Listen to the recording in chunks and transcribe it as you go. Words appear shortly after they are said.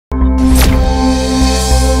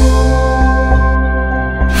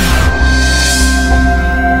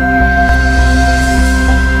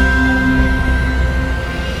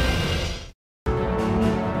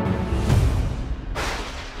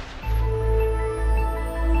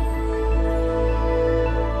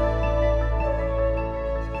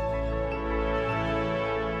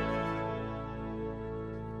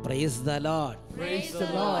Praise the Lord. Praise the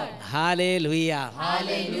Lord. Hallelujah.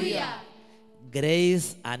 Hallelujah.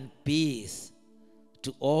 Grace and peace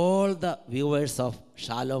to all the viewers of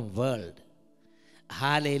Shalom World.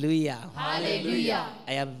 Hallelujah. Hallelujah.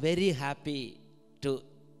 I am very happy to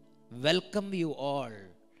welcome you all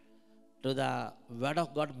to the Word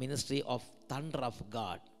of God ministry of Thunder of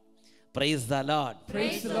God. Praise the Lord.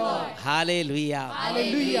 Praise the Lord. Hallelujah.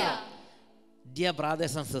 Hallelujah. Dear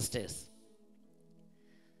brothers and sisters,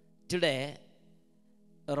 today,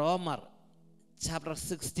 Romer chapter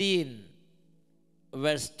 16,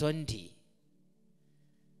 verse 20.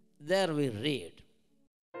 There we read,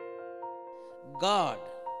 God,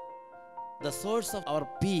 the source of our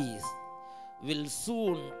peace, will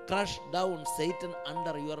soon crush down Satan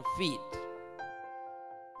under your feet.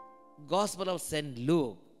 Gospel of St.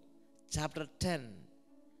 Luke, chapter 10,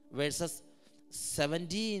 verses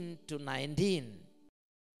 17 to 19.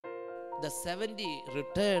 The 70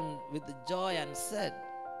 returned with joy and said,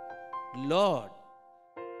 Lord,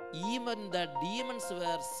 even the demons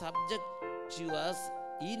were subject to us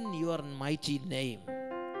in your mighty name.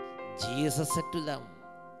 Jesus said to them,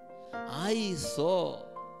 I saw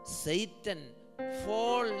Satan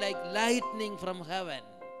fall like lightning from heaven.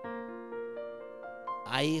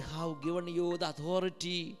 I have given you the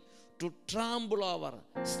authority to trample over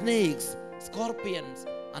snakes, scorpions,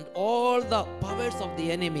 and all the powers of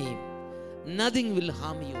the enemy. Nothing will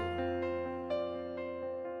harm you.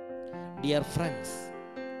 Dear friends,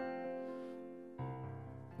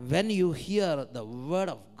 when you hear the word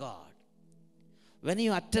of God, when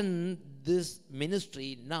you attend this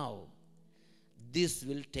ministry now, this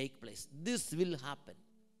will take place. This will happen.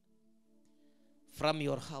 From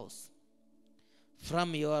your house,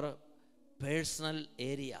 from your personal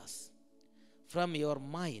areas, from your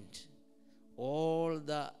mind, all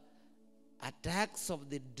the attacks of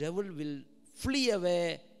the devil will flee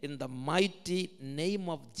away in the mighty name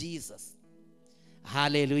of Jesus.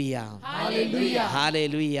 Hallelujah. Hallelujah.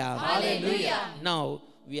 Hallelujah. Hallelujah. Now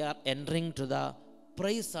we are entering to the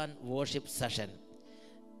praise and worship session.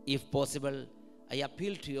 If possible, I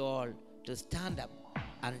appeal to you all to stand up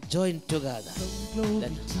and join together.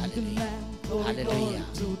 Then, hallelujah. Hallelujah.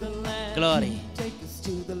 Glory.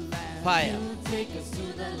 Fire.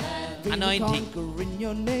 Anointing. In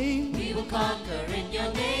your name. We will conquer in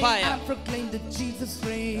your name. Fire. And proclaim that Jesus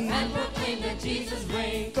reigns. And proclaim that Jesus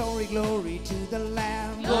reigns. Glory, glory to the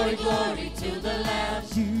Lamb. Glory, glory to the Lamb.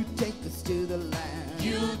 You take us to the Lamb.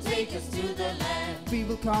 You take us to the Lamb. We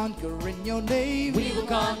will conquer in your name. We will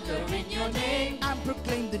conquer in your name. And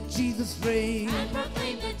proclaim that Jesus reigns. And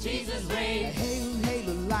proclaim that Jesus reigns. Hail, hail,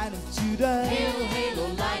 O Lion of Judah. Hail, hail, O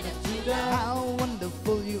Lion of Judah. How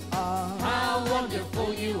wonderful you are. How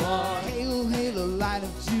wonderful you are. Hail, hail, O Lion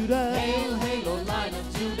of Judah. Hail, hail, O Lion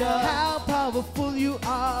of Judah. How powerful you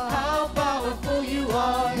are. How powerful you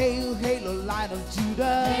are. Hail, hail, O Lion of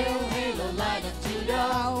Judah. Hail, hail, O Lion of Judah.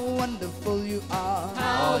 How wonderful you are.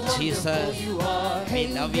 How Oh, Jesus. wonderful you are. We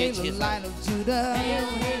love you, Hail, Jesus. Lion of Judah. Hail,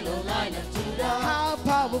 hail, O Lion of Judah. How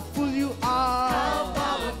powerful you are. How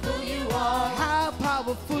powerful you are. How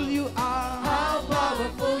powerful you are. How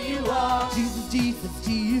powerful you are. Jesus, Jesus,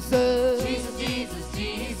 Jesus. Jesus, Jesus,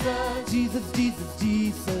 Jesus. Jesus, Jesus,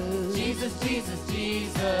 Jesus. Jesus, Jesus,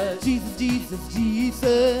 Jesus. Jesus, Jesus,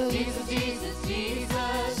 Jesus. Jesus, Jesus,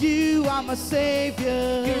 Jesus. You are my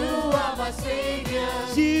Savior. You are my Savior.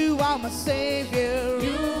 You are my Savior.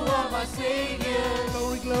 You are my Savior.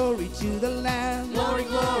 Glory, glory to the Lamb. Glory,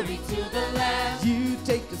 glory to the Lamb. You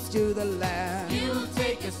take us to the Lamb. You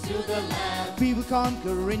take us to the Lamb. We will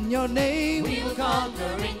conquer in your name. We will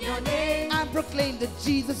conquer in your name. And proclaim that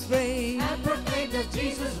Jesus reigns. And proclaim that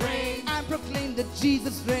Jesus reigns. And proclaim that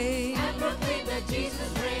Jesus reigns. And proclaim that Jesus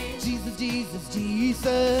reigns. Jesus, Jesus,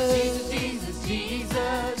 Jesus. Jesus, Jesus,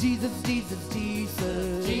 Jesus. Jesus, Jesus,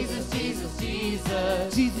 Jesus. Jesus, Jesus,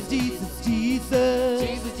 Jesus. Jesus, Jesus, Jesus.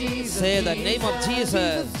 Jesus, Jesus. Say the name of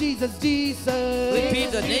Jesus. Jesus, Jesus.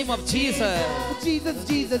 Repeat the name of Jesus. Jesus,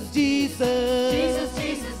 Jesus, Jesus. Jesus,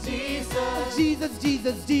 Jesus, Jesus. Jesus,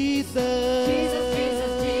 Jesus, Jesus. Jesus,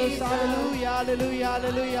 Jesus, Jesus. Hallelujah, hallelujah,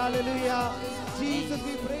 hallelujah, hallelujah. Jesus,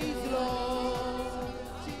 we praise you, Lord.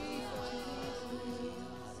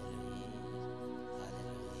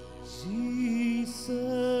 Jesus.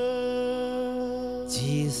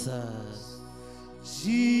 Jesus.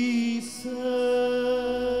 Jesus.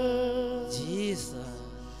 Jesus.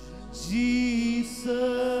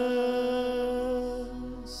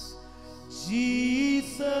 Jesus.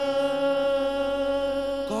 Jesus.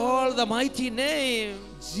 Call the mighty name.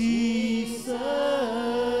 Jesus.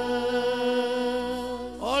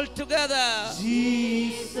 All together.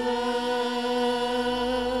 Jesus.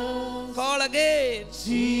 Call again.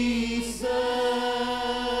 Jesus.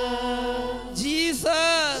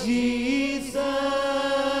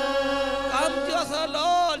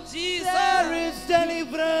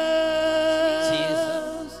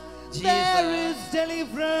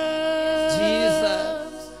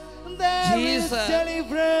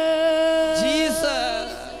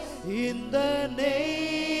 the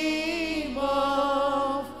name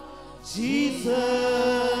of Jesus,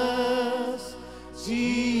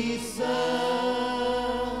 Jesus,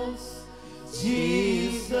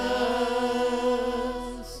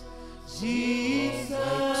 Jesus, Jesus,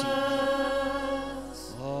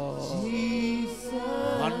 Oh, Jesus,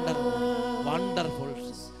 wonderful, wonderful,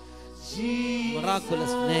 Jesus,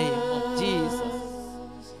 miraculous name of Jesus.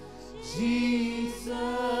 Jesus,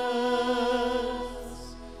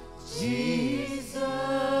 Jesus,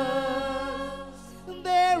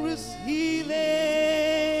 there is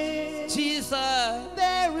healing. Jesus,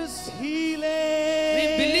 There is healing. we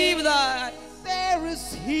believe that. There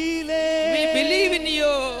is healing. We believe in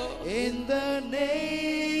you. In the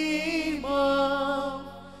name of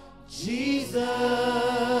Jesus,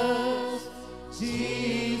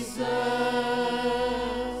 Jesus,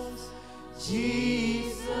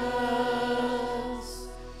 Jesus,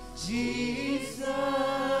 Jesus,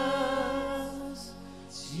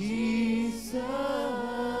 Jesus,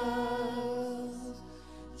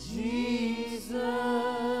 Jesus,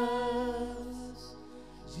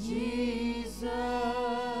 Jesus,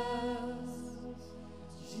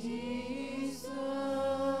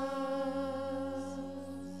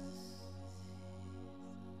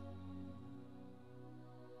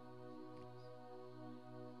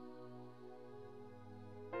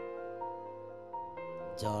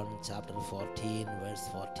 John chapter 14, verse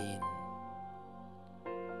 14.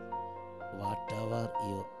 Whatever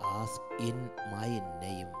you ask in my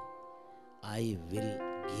name, I will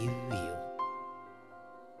give you.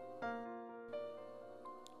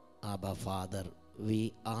 Abba Father,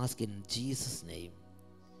 we ask in Jesus' name.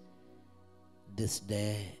 This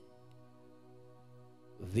day,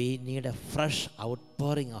 we need a fresh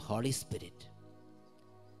outpouring of Holy Spirit.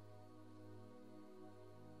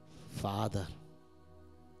 Father,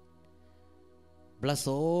 bless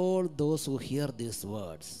all those who hear these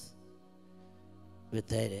words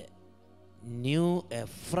with a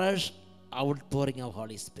fresh outpouring of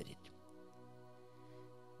Holy Spirit.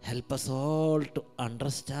 Help us all to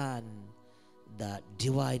understand the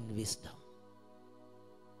divine wisdom.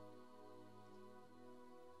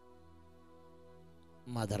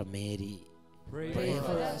 Mother Mary, Pray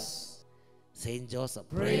for us. Saint Joseph,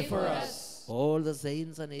 Pray for us. all the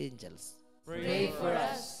saints and angels. Pray for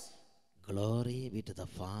us. Glory be to the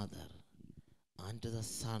Father, and to the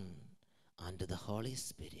Son, and to the Holy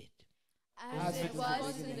Spirit. As it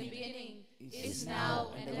was in the beginning, is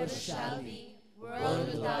now, and ever shall be, world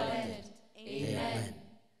without end. Amen.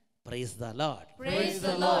 Praise the Lord. Praise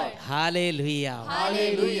the Lord. Hallelujah.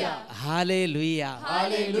 Hallelujah. Hallelujah.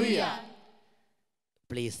 Hallelujah.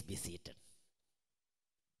 Please be seated.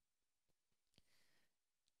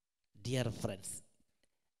 Dear friends,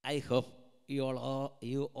 I hope you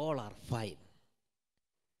all are fine.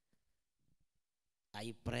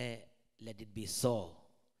 I pray, let it be so.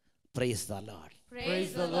 Praise the Lord.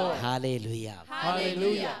 Praise the Lord. Hallelujah.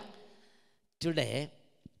 Hallelujah. Today,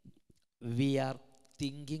 we are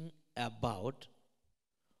thinking about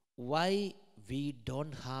why we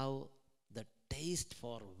don't have the taste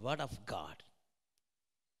for Word of God.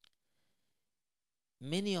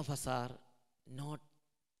 Many of us are not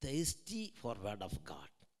thirsty for Word of God.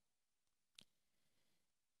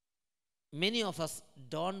 Many of us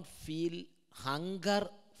don't feel hunger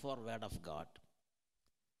for Word of God.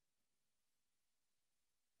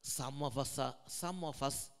 Some of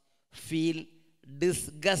us feel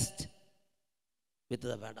disgust with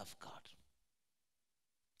the Word of God.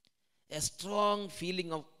 A strong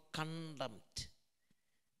feeling of contempt.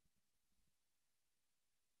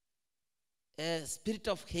 A spirit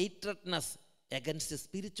of hatredness against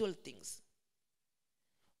spiritual things.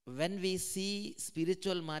 When we see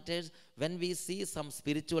spiritual matters, when we see some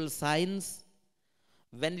spiritual signs,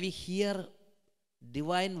 when we hear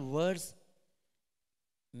divine words,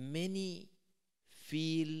 many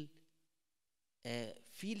feel a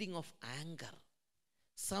feeling of anger,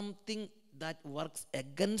 something that works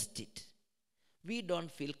against it. We don't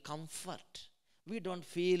feel comfort. We don't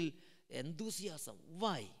feel enthusiasm.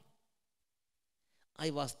 Why? I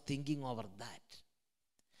was thinking over that.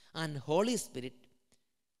 And Holy Spirit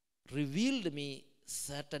revealed me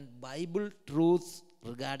certain Bible truths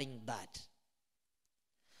regarding that.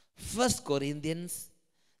 1 Corinthians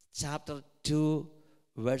chapter 2,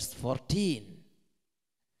 verse 14.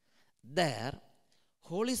 There,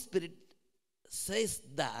 Holy Spirit says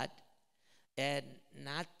that a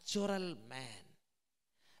natural man,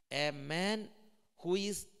 a man who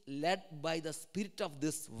is led by the spirit of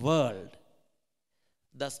this world,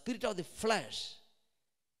 the spirit of the flesh,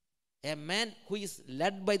 a man who is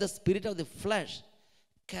led by the spirit of the flesh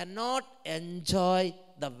cannot enjoy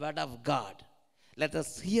the word of God. Let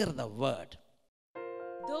us hear the word.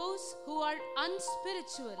 Those who are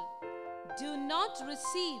unspiritual do not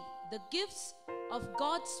receive the gifts of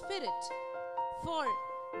God's Spirit, for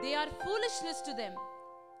they are foolishness to them,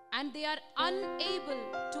 and they are unable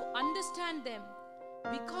to understand them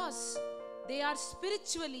because they are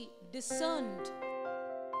spiritually discerned.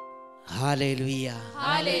 Hallelujah.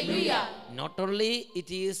 Hallelujah. Not only it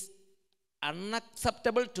is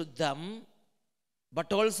unacceptable to them,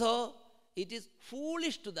 but also it is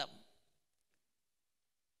foolish to them.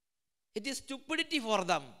 It is stupidity for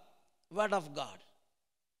them. Word of God.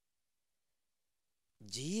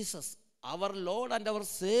 Jesus, our Lord and our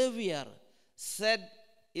Savior, said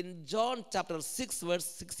in John chapter 6 verse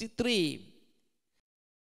 63,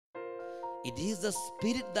 it is the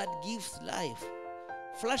Spirit that gives life.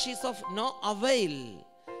 Flesh is of no avail.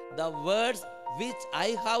 The words which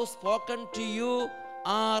I have spoken to you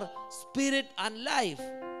are spirit and life.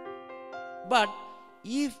 But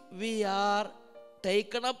if we are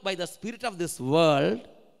taken up by the spirit of this world,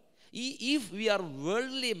 if we are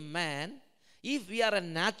worldly man, if we are a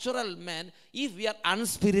natural man, if we are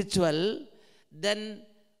unspiritual, then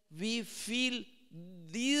we feel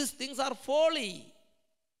these things are folly.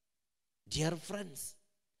 Dear friends,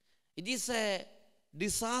 it is a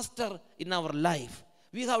disaster in our life.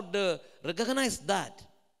 We have to recognize that.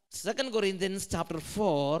 2 Corinthians chapter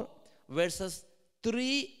 4 verses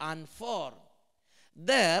 3 and 4.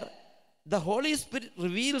 There, the Holy Spirit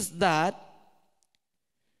reveals that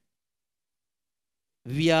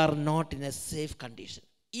we are not in a safe condition.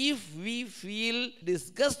 If we feel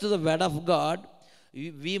disgust to the word of God,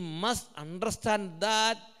 we must understand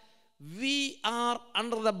that we are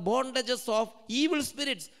under the bondages of evil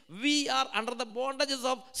spirits. We are under the bondages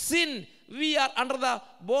of sin. We are under the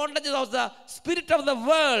bondages of the spirit of the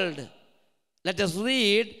world. Let us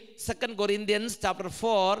read 2 Corinthians chapter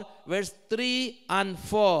 4 verse 3 and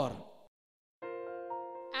 4.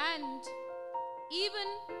 And even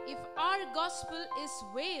if our gospel is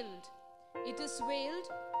veiled, it is veiled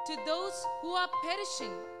to those who are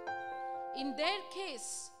perishing. In their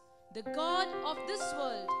case, the God of this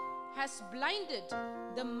world has blinded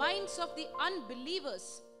the minds of the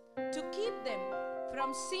unbelievers to keep them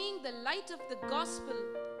from seeing the light of the gospel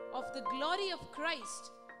of the glory of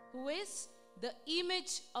Christ, who is the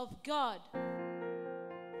image of God.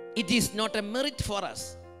 It is not a merit for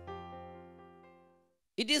us.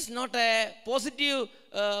 It is not a positive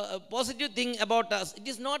thing about us. It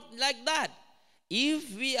is not like that.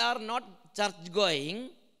 If we are not church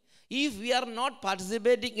going, if we are not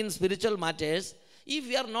participating in spiritual matters, if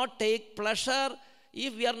we are not taking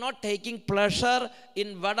pleasure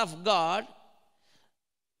in word of God,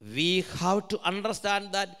 we have to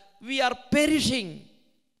understand that we are perishing.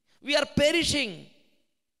 We are perishing.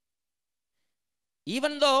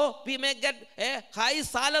 Even though we may get a high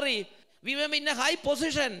salary, we may be in a high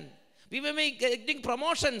position, we may be getting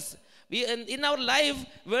promotions, in our life,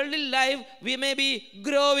 worldly life, we may be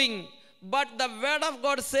growing, but the word of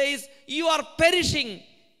God says you are perishing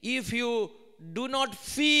if you do not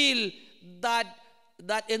feel that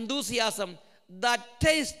enthusiasm, that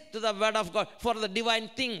taste to the word of God for the divine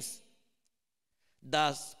things.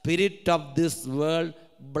 The spirit of this world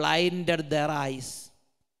blinded their eyes.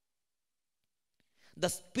 The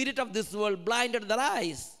spirit of this world blinded their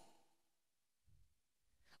eyes.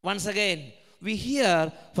 Once again, we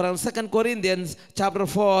hear from 2 Corinthians chapter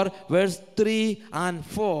 4, verse 3 and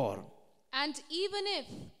 4. And even if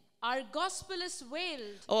our gospel is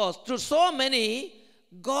veiled. Oh, to so many,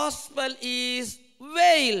 gospel is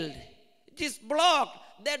veiled. It is blocked.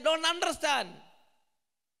 They don't understand.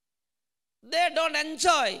 They don't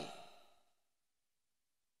enjoy.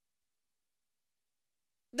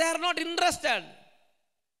 They are not interested.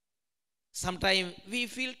 Sometimes we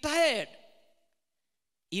feel tired.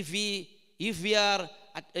 If we are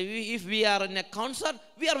in a concert,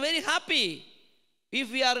 we are very happy. If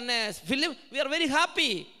we are in a film, we are very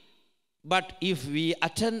happy. But if we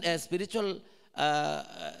attend a spiritual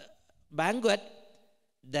banquet,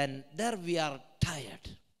 then there we are tired.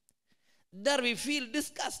 There we feel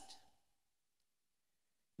disgust.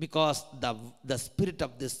 Because the spirit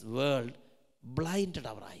of this world blinded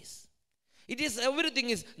our eyes. It is everything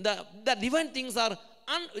is, the divine things are,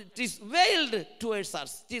 it is veiled towards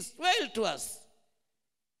us. It is veiled to us.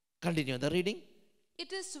 Continue the reading.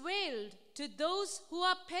 It is veiled to those who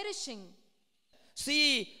are perishing.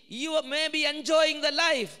 See, you may be enjoying the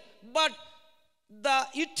life, but the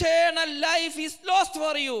eternal life is lost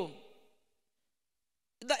for you.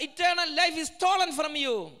 The eternal life is stolen from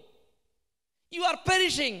you. You are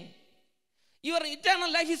perishing. Your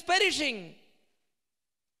eternal life is perishing.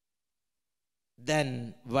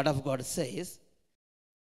 Then Word of God says,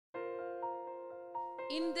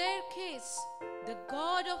 In their case, the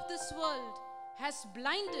God of this world has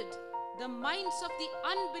blinded the minds of the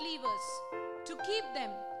unbelievers to keep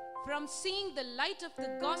them from seeing the light of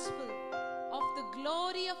the gospel of the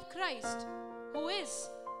glory of Christ, who is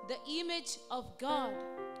the image of God.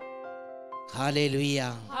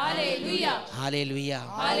 Hallelujah. Hallelujah. Hallelujah.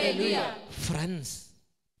 Hallelujah. Friends,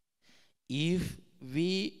 if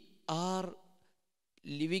we are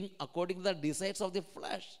living according to the desires of the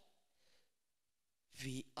flesh,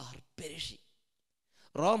 we are perishing.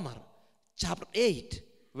 Romans chapter 8,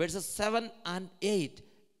 verses 7 and 8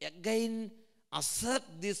 again assert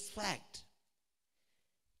this fact.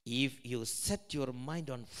 If you set your mind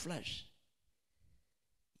on flesh,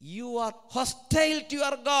 you are hostile to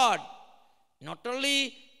your God. Not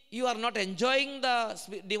only you are not enjoying the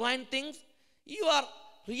divine things, you are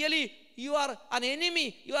an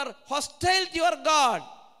enemy. You are hostile to your God.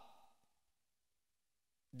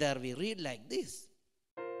 There we read like this.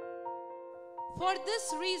 For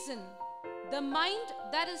this reason, the mind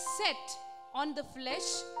that is set on the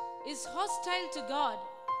flesh is hostile to God.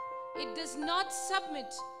 It does not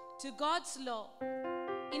submit to God's law.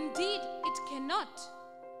 Indeed, it cannot.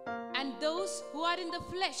 And those who are in the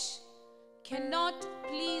flesh cannot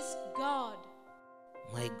please God.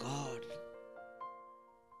 My God,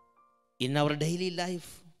 in our daily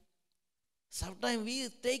life, sometimes we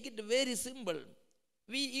take it very simple.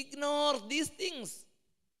 We ignore these things.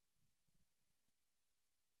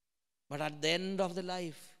 But at the end of the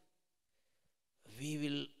life, we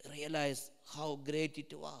will realize how great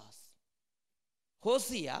it was.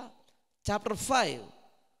 Hosea chapter 5,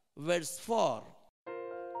 verse 4.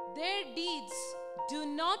 Their deeds do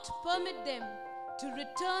not permit them to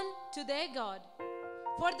return to their God,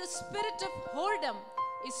 for the spirit of whoredom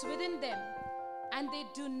is within them, and they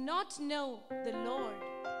do not know the Lord.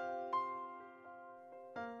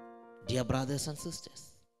 Dear brothers and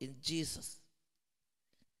sisters, in Jesus,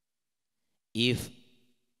 if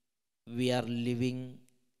we are living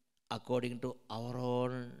according to our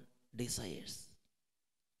own desires,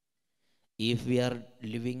 if we are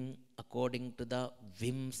living according to the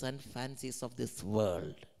whims and fancies of this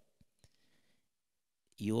world,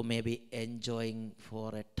 you may be enjoying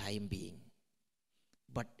for a time being,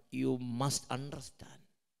 but you must understand,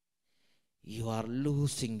 you are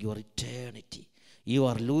losing your eternity. You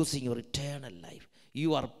are losing your eternal life.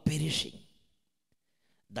 You are perishing.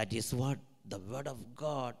 That is what the Word of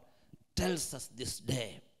God tells us this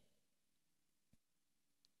day.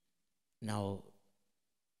 Now,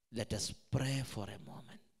 let us pray for a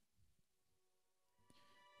moment.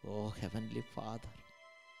 Oh, Heavenly Father,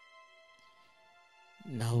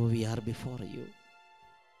 now we are before you.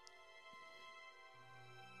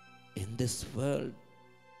 In this world,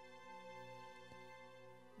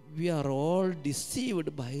 we are all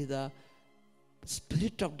deceived by the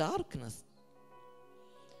spirit of darkness.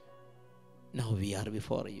 Now we are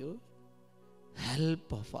before you.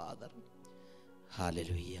 Help, oh Father.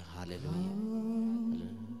 Hallelujah, hallelujah.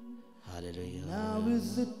 Hallelujah. Now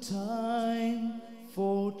is the time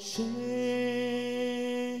for change.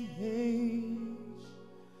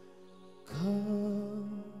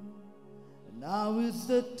 Come. Now is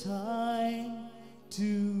the time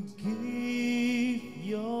to give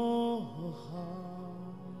your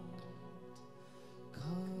heart.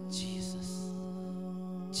 Come. Jesus,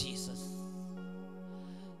 Jesus,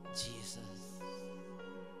 Jesus.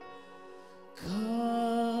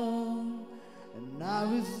 Come, and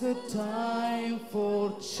now is the time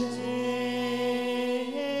for change.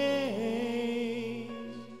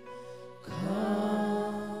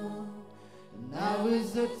 Come, and now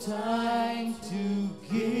is the time to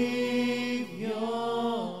give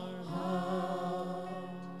your heart.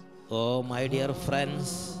 Oh, my dear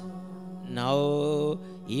friends, now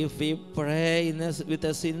if we pray with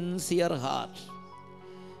a sincere heart,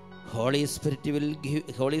 Holy Spirit will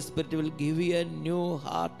give you a new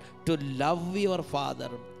heart to love your Father,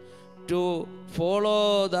 to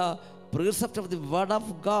follow the precept of the Word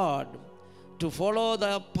of God, to follow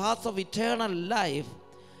the path of eternal life.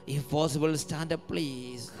 If possible, stand up,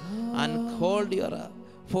 please, and fold your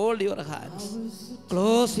hands,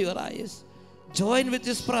 close your eyes, join with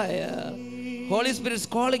this prayer. Holy Spirit is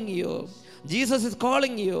calling you. Jesus is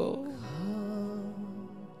calling you.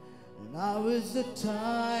 Now is the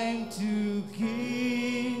time to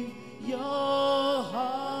give your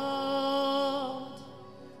heart.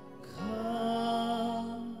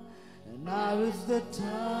 Come, and now is the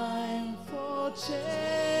time for change.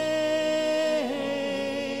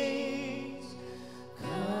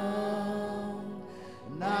 Come,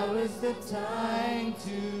 now is the time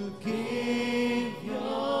to give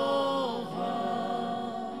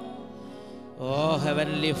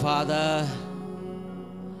Heavenly Father,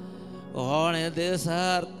 on this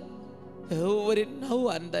earth, every now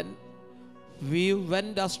and then, we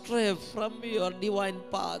went astray from your divine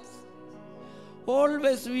paths.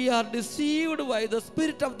 Always we are deceived by the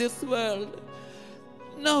spirit of this world.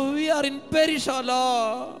 Now we are in perish, O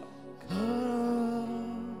Lord.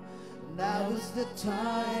 Come, now is the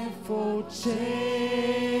time for change.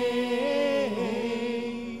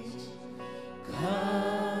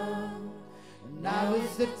 Come, now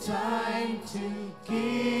is the time to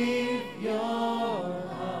give your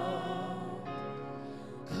heart.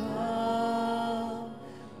 Come,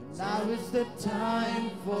 now is the time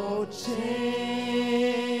for change.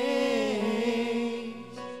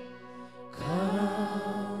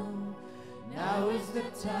 Come, now is the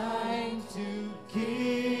time to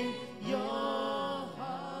give your heart.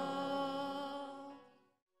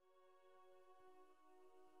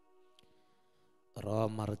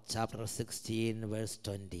 Romans chapter 16 verse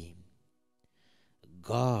 20.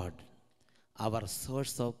 God, our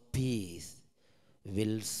source of peace,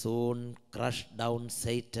 will soon crush down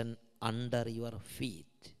Satan under your feet.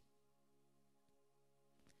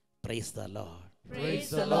 Praise the Lord. Praise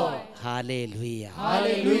the Lord. Hallelujah.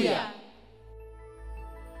 Hallelujah.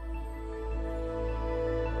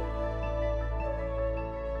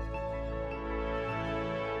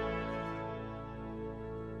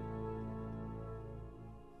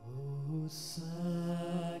 O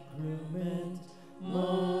sacrament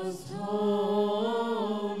most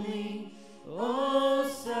holy, O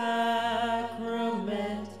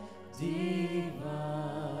sacrament divine,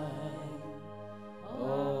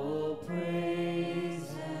 all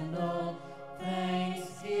praise and all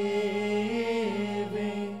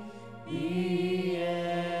thanksgiving be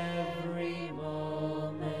every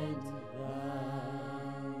moment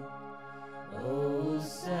thine. O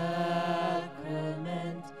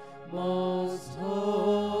sacrament most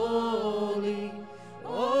holy,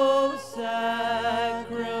 O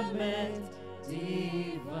sacrament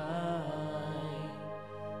divine,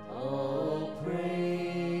 all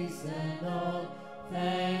praise and all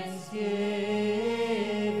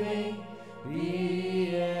thanksgiving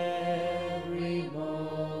be every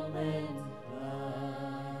moment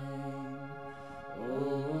thine.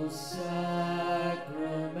 O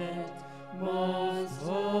sacrament most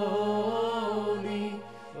holy,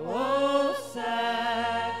 O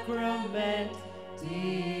sacrament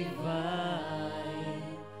divine,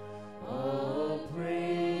 all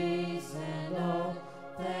praise and all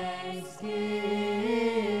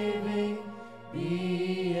thanksgiving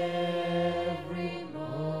be every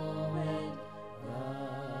moment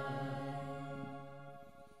thine.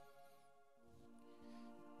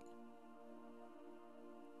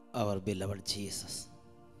 Our beloved Jesus,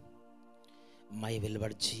 my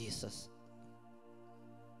beloved Jesus,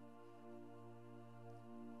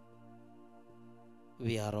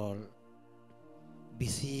 we are all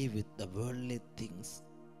busy with the worldly things.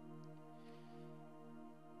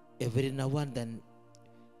 Every now and then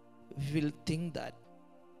we will think that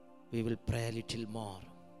we will pray a little more,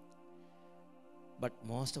 but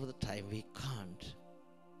most of the time we can't,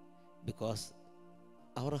 because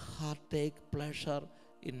our heart takes pleasure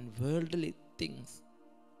in worldly things.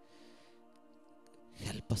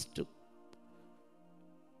 Help us to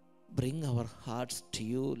bring our hearts to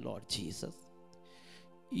you, Lord Jesus.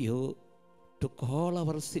 You took all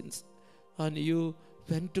our sins and you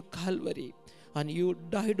went to Calvary and you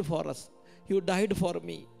died for us. You died for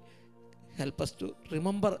me. Help us to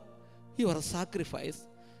remember your sacrifice.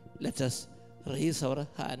 Let us raise our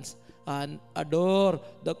hands and adore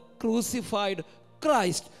the crucified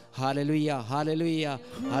Christ. Hallelujah, hallelujah,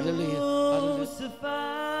 hallelujah, hallelujah.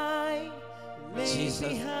 Crucified, laid Jesus.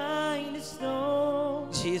 behind a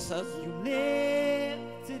stone. Jesus, You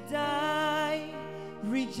lived to die,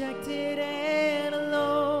 rejected and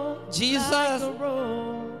alone. Jesus. Like a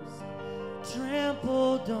rose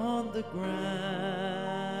trampled on the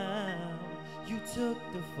ground. You took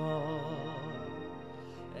the fall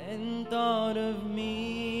and thought of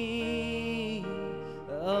me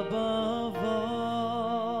above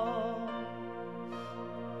all.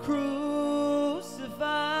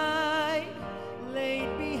 Crucified,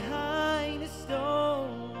 laid behind a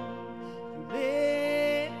stone. You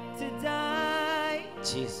lived to die,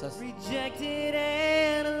 Jesus. rejected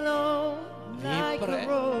and alone. We Like pray. a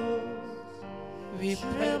rose We pray to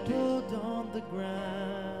you. trampled on the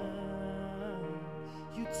ground.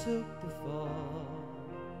 You took the fall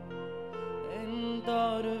and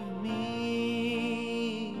thought of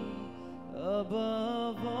me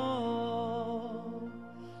above all.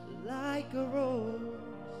 Like a rose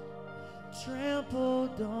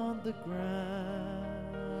trampled on the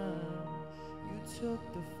ground. You took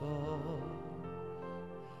the fall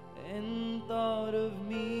and thought of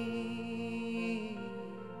me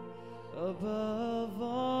above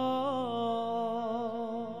all.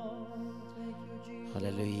 Thank you, Jesus.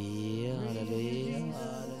 Hallelujah, hallelujah,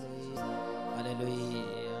 hallelujah,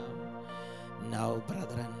 hallelujah. Now,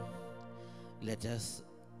 brethren, let us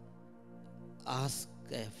ask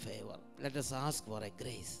a favor. Let us ask for a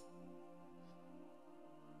grace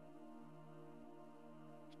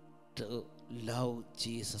to love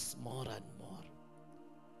Jesus more and more.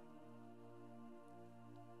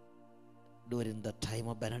 During the time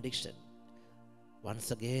of benediction,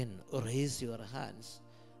 once again raise your hands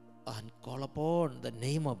and call upon the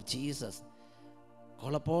name of Jesus.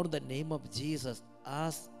 Call upon the name of Jesus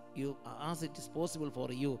as it is possible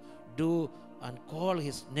for you. Do and call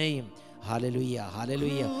his name. Hallelujah,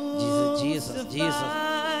 hallelujah. Jesus, Jesus, Jesus.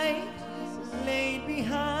 Laid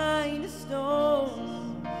behind a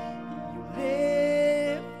stone, you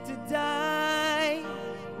lived to die,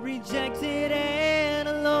 rejected and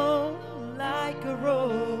alone, like a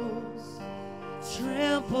rose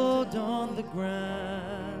trampled on the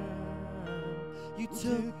ground. You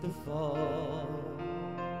took the fall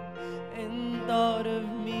and thought of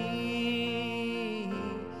me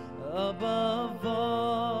above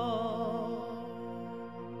all.